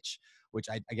niche, which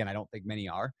I don't think many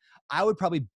are. I would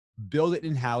probably build it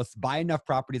in-house, buy enough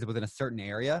properties within a certain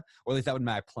area, or at least that would be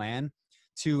my plan,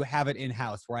 to have it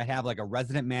in-house where I have like a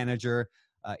resident manager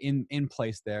in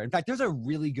place there. In fact, there's a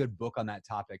really good book on that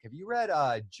topic. Have you read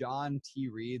John T.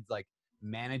 Reed's like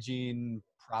Managing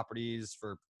Properties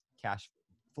for Cash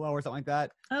Flow or something like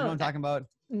that? You know what I'm talking about?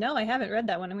 No, I haven't read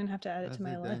that one. I'm going to have to add it to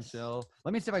my list.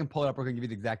 Let me see if I can pull it up. We're going to give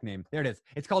you the exact name. There it is.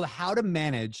 It's called How to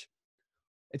Manage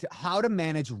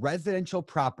Residential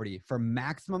Property for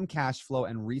Maximum Cash Flow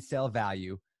and Resale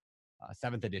Value,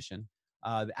 7th edition.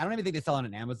 I don't even think they sell it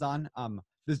on Amazon.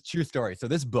 This is a true story. So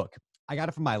this book, I got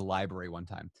it from my library one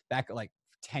time back like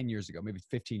 10 years ago, maybe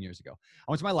 15 years ago.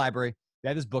 I went to my library. They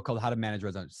had this book called How to Manage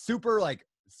Residential. Super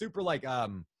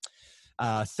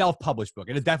self-published book.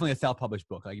 It is definitely a self-published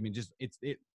book. Like, I mean, just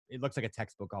it looks like a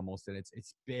textbook almost, and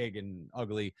it's big and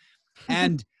ugly.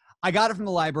 And I got it from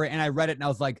the library and I read it and I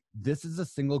was like, this is the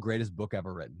single greatest book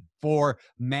ever written for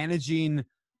managing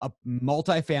a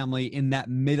multifamily in that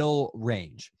middle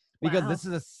range. Because this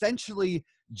is essentially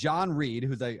John Reed,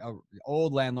 who's a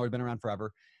old landlord, been around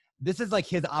forever. This is like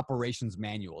his operations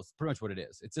manual. It's pretty much what it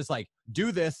is. It's just like,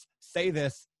 do this, say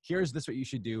this, here's what you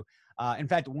should do. In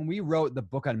fact, when we wrote the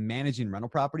book on managing rental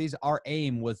properties, our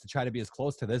aim was to try to be as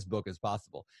close to this book as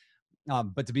possible.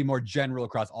 But to be more general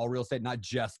across all real estate, not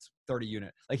just 30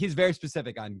 unit. Like he's very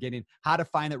specific on getting how to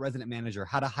find that resident manager,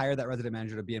 how to hire that resident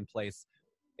manager to be in place.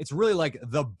 It's really like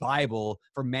the Bible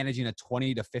for managing a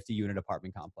 20 to 50 unit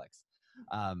apartment complex.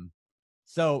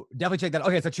 So definitely check that out.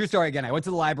 Okay, it's a true story again. I went to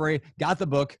the library, got the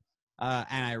book,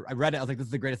 and I read it. I was like, this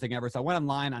is the greatest thing ever. So I went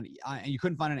online and you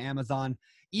couldn't find it on Amazon.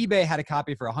 eBay had a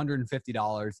copy for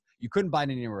 $150. You couldn't buy it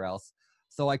anywhere else.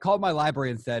 So I called my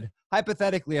library and said,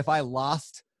 hypothetically, if I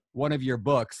lost one of your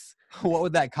books, what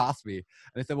would that cost me? And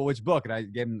they said, well, which book? And I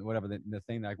gave them whatever the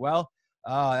thing. They're like, well,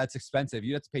 that's expensive.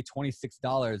 You'd have to pay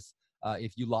 $26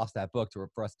 if you lost that book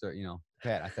for us to,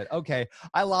 pay it. I said, okay,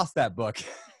 I lost that book.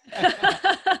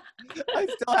 I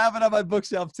still have it on my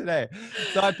bookshelf today.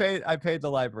 So I paid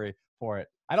the library for it.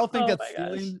 I don't think that's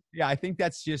stealing. Yeah, I think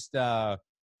that's just, I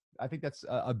think that's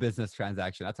a business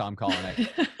transaction. That's how I'm calling it.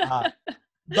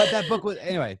 But that book was,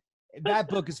 anyway, that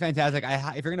book is fantastic.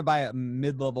 If you're going to buy a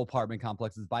mid-level apartment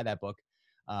complexes, buy that book.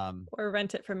 Or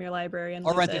rent it from your library.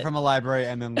 Or rent it from a library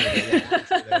and then leave it.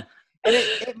 Yeah, and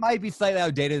it might be slightly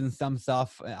outdated in some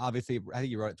stuff. Obviously, I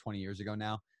think you wrote it 20 years ago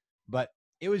now. But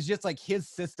it was just like his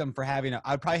system for having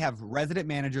I'd probably have resident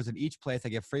managers in each place. I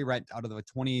give free rent out of a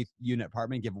 20-unit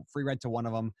apartment, give free rent to one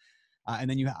of them. And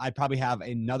then I'd probably have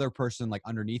another person like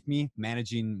underneath me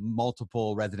managing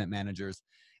multiple resident managers.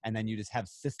 And then you just have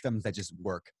systems that just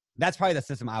work. That's probably the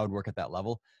system I would work at that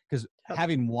level, because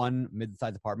having one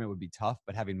mid-sized apartment would be tough,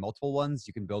 but having multiple ones,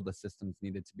 you can build the systems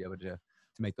needed to be able to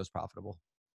make those profitable.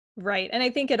 Right. And I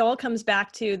think it all comes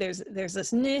back to there's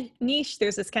this niche,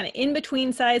 there's this kind of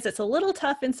in-between size that's a little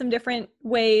tough in some different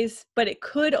ways, but it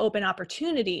could open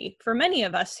opportunity for many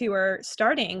of us who are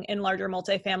starting in larger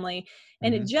multifamily.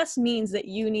 And it just means that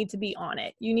you need to be on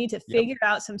it. You need to figure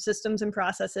out some systems and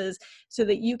processes so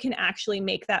that you can actually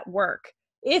make that work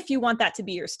if you want that to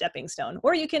be your stepping stone.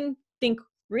 Or you can think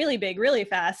really big, really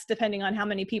fast, depending on how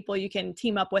many people you can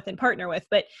team up with and partner with.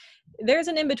 But there's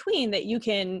an in-between that you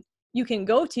can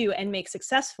go to and make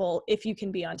successful if you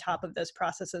can be on top of those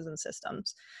processes and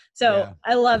systems. So Yeah.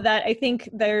 I love that. I think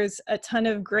there's a ton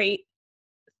of great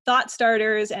thought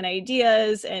starters and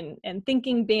ideas and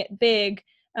thinking big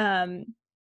kind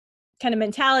of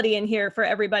mentality in here for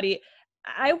everybody.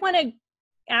 I want to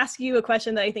ask you a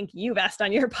question that I think you've asked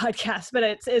on your podcast, but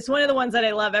it's one of the ones that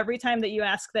I love every time that you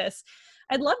ask this.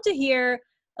 I'd love to hear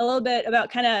a little bit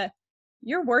about kind of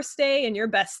your worst day and your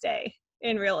best day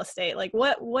in real estate. Like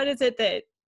what is it that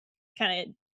kind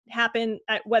of happened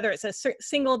at, whether it's a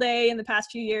single day in the past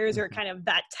few years or kind of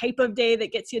that type of day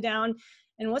that gets you down,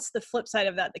 and what's the flip side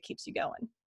of that keeps you going?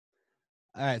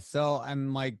 All right, so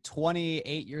I'm like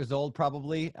 28 years old,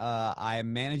 probably.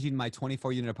 I'm managing my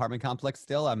 24-unit apartment complex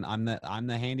still. I'm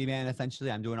the handyman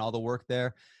essentially. I'm doing all the work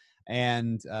there,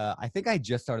 and I think I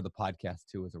just started the podcast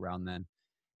too. Was around then,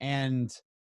 and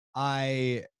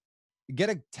I get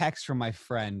a text from my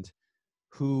friend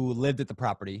who lived at the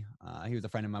property. He was a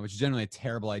friend of mine, which is generally a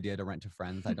terrible idea to rent to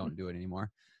friends. I don't do it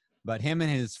anymore. But him and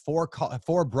his four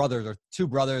brothers, or two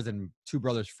brothers and two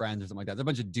brothers' friends or something like that. There's a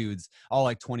bunch of dudes, all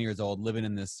like 20 years old, living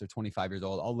in this, or 25 years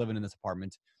old, all living in this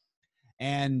apartment.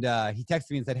 And he texted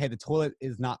me and said, hey, the toilet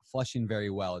is not flushing very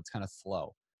well. It's kind of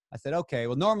slow. I said, okay.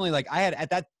 Well, normally, like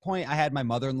at that point, I had my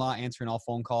mother-in-law answering all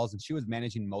phone calls, and she was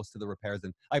managing most of the repairs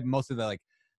and like most of the like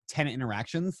tenant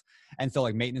interactions. And so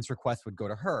like maintenance requests would go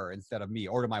to her instead of me,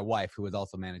 or to my wife, who was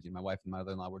also managing. My wife and my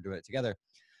mother-in-law were doing it together.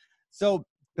 So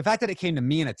the fact that it came to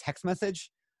me in a text message,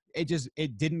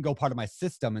 it didn't go part of my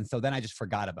system. And so then I just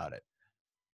forgot about it.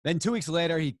 Then 2 weeks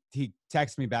later, he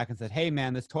texted me back and said, hey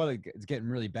man, this toilet is getting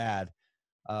really bad.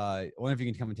 I wonder if you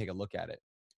can come and take a look at it.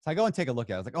 So I go and take a look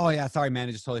at it. I was like, oh yeah, sorry man,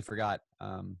 I just totally forgot.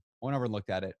 I went over and looked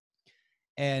at it.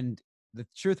 And the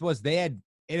truth was it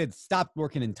had stopped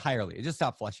working entirely. It just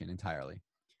stopped flushing entirely.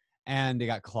 And it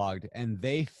got clogged, and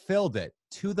they filled it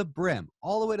to the brim,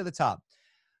 all the way to the top,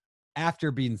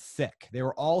 after being sick. They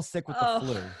were all sick with the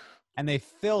flu, and they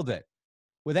filled it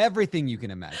with everything you can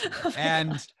imagine.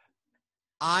 And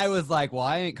I was like, well,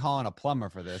 I ain't calling a plumber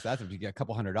for this. That's if you get a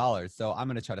couple $100. So I'm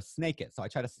going to try to snake it. So I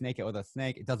try to snake it with a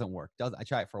snake. It doesn't work. I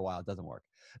try it for a while. It doesn't work.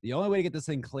 The only way to get this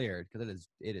thing cleared, because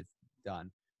it is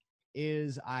done,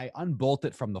 is I unbolt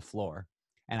it from the floor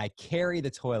and I carry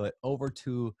the toilet over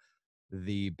to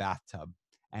the bathtub,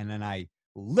 and then I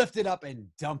lift it up and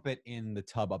dump it in the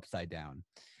tub upside down.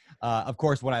 Of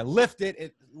course, when I lift it,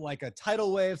 it like a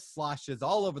tidal wave sloshes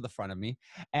all over the front of me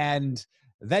and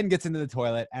then gets into the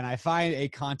toilet, and I find a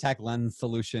contact lens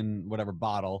solution, whatever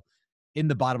bottle, in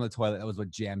the bottom of the toilet. That was what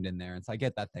jammed in there. And so I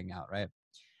get that thing out, right?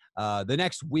 The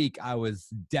next week, I was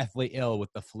deathly ill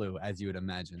with the flu, as you would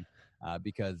imagine,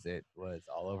 because it was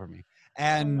all over me.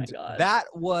 And that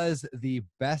was the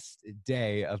best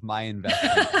day of my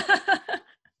investment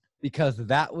because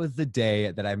that was the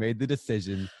day that I made the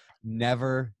decision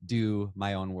never do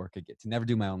my own work again, to never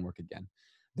do my own work again.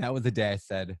 That was the day I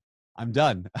said, I'm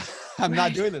done. I'm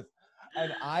not doing this.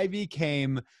 And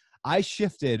I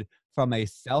shifted from a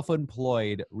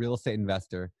self-employed real estate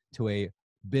investor to a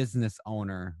business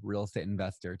owner real estate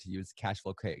investor, to use cash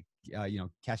flow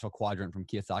quadrant from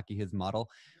Kiyosaki, his model.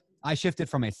 I shifted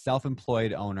from a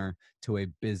self-employed owner to a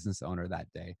business owner that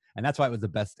day. And that's why it was the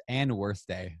best and worst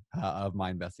day of my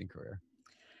investing career.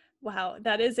 Wow,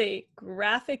 that is a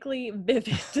graphically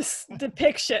vivid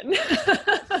depiction.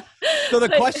 So the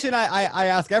question I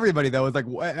ask everybody, though, is like,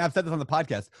 and I've said this on the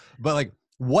podcast, but like,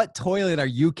 what toilet are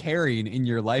you carrying in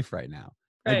your life right now?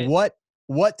 Like, right.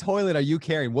 What toilet are you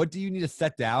carrying? What do you need to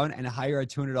set down and hire a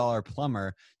 $200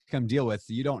 plumber to come deal with,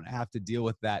 so you don't have to deal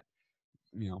with that,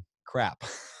 crap?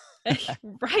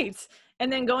 Right.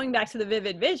 And then going back to the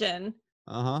vivid vision,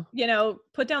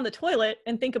 put down the toilet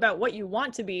and think about what you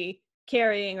want to be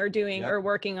carrying or doing or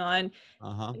working on,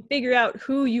 and figure out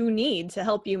who you need to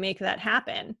help you make that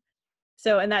happen.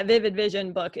 So, and that Vivid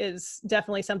Vision book is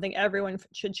definitely something everyone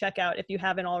should check out if you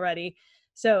haven't already.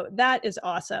 So that is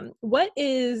awesome.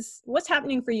 What's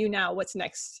happening for you now? What's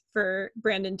next for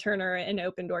Brandon Turner and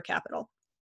Open Door Capital?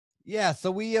 Yeah,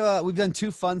 so we've done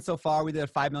 2 funds so far. We did a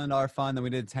 $5 million fund, then we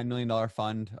did a $10 million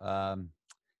fund.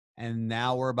 And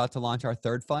now we're about to launch our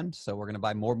 3rd fund. So we're going to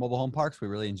buy more mobile home parks. We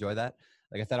really enjoy that.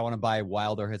 Like I said, I want to buy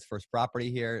Wilder his first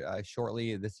property here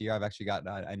shortly this year. I've actually got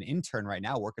an intern right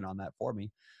now working on that for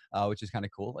me, which is kind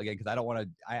of cool. Again, because I don't want to,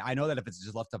 I know that if it's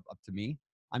just left up to me,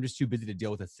 I'm just too busy to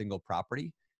deal with a single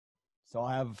property. So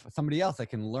I have somebody else that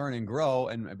can learn and grow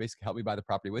and basically help me buy the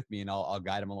property with me, and I'll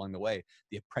guide them along the way.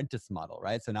 The apprentice model,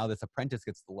 right? So now this apprentice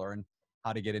gets to learn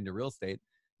how to get into real estate,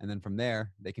 and then from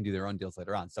there, they can do their own deals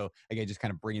later on. So again, just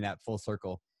kind of bringing that full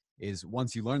circle is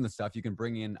once you learn the stuff, you can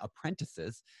bring in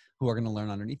apprentices who are going to learn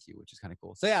underneath you, which is kind of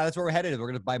cool. So yeah, that's where we're headed. We're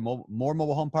going to buy more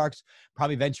mobile home parks,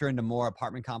 probably venture into more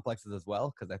apartment complexes as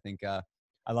well. Cause I think, I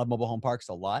love mobile home parks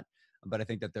a lot, but I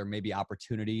think that there may be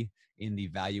opportunity in the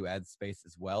value add space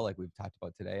as well. Like we've talked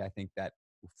about today. I think that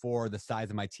for the size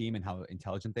of my team and how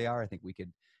intelligent they are, I think we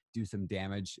could do some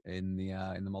damage in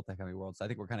the multifamily world. So I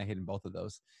think we're kind of hitting both of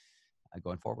those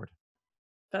going forward.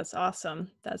 That's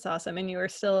awesome. That's awesome. And you are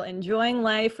still enjoying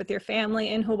life with your family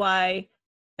in Hawaii.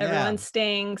 Everyone's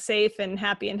staying safe and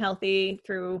happy and healthy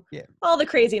through all the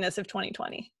craziness of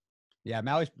 2020. Yeah,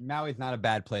 Maui's not a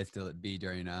bad place to be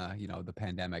during the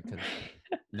pandemic, because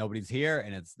nobody's here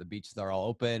and the beaches are all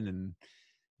open, and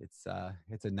it's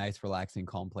a nice, relaxing,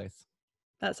 calm place.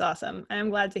 That's awesome. I'm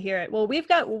glad to hear it. Well, we've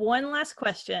got one last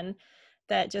question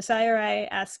that Josiah or I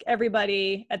ask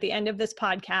everybody at the end of this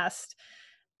podcast.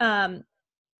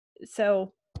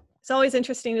 So it's always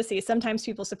interesting to see. Sometimes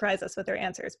people surprise us with their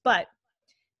answers. But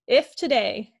if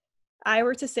today I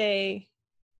were to say,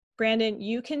 Brandon,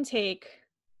 you can take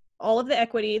all of the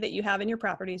equity that you have in your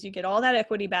properties, you get all that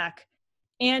equity back,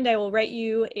 and I will write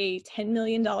you a $10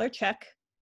 million check,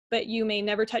 but you may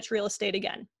never touch real estate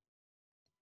again.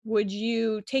 Would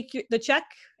you take the check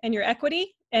and your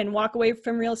equity and walk away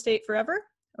from real estate forever?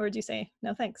 Or would you say,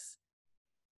 no, thanks?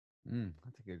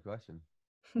 That's a good question.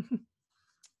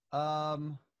 I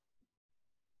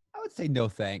would say no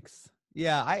thanks.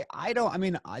 Yeah,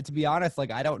 to be honest,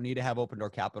 like I don't need to have Open Door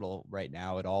Capital right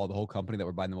now at all. The whole company that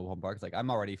we're buying the mobile home parks, like I'm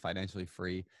already financially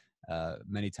free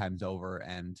many times over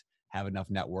and have enough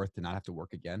net worth to not have to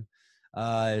work again.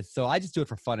 So I just do it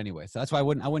for fun anyway. So that's why I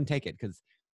wouldn't take it, because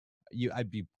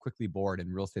I'd be quickly bored,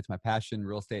 and real estate's my passion.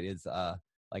 Real estate is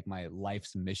like my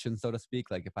life's mission, so to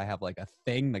speak. Like if I have like a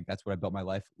thing, like that's what I built my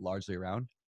life largely around.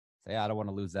 So yeah, I don't want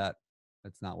to lose that.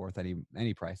 It's not worth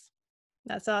any price.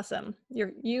 That's awesome.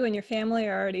 You and your family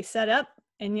are already set up,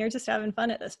 and you're just having fun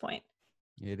at this point.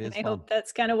 It is. And I hope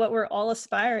that's kind of what we're all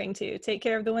aspiring to. Take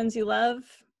care of the ones you love,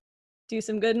 do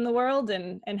some good in the world,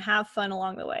 and have fun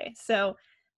along the way. So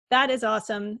that is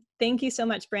awesome. Thank you so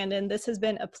much, Brandon. This has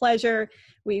been a pleasure.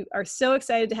 We are so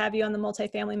excited to have you on the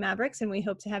Multifamily Mavericks, and we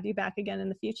hope to have you back again in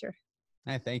the future.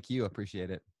 Hey, thank you.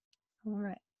 Appreciate it. All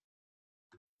right.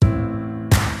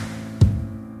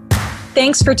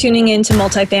 Thanks for tuning in to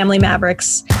Multifamily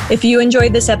Mavericks. If you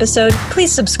enjoyed this episode, please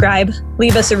subscribe,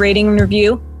 leave us a rating and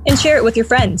review, and share it with your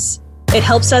friends. It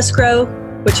helps us grow,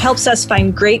 which helps us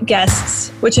find great guests,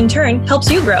 which in turn helps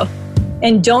you grow.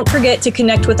 And don't forget to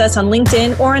connect with us on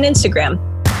LinkedIn or on Instagram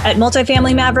at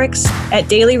Multifamily Mavericks, at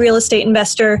Daily Real Estate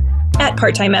Investor, at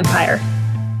Part-Time Empire.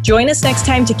 Join us next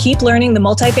time to keep learning the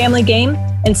multifamily game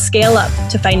and scale up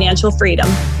to financial freedom.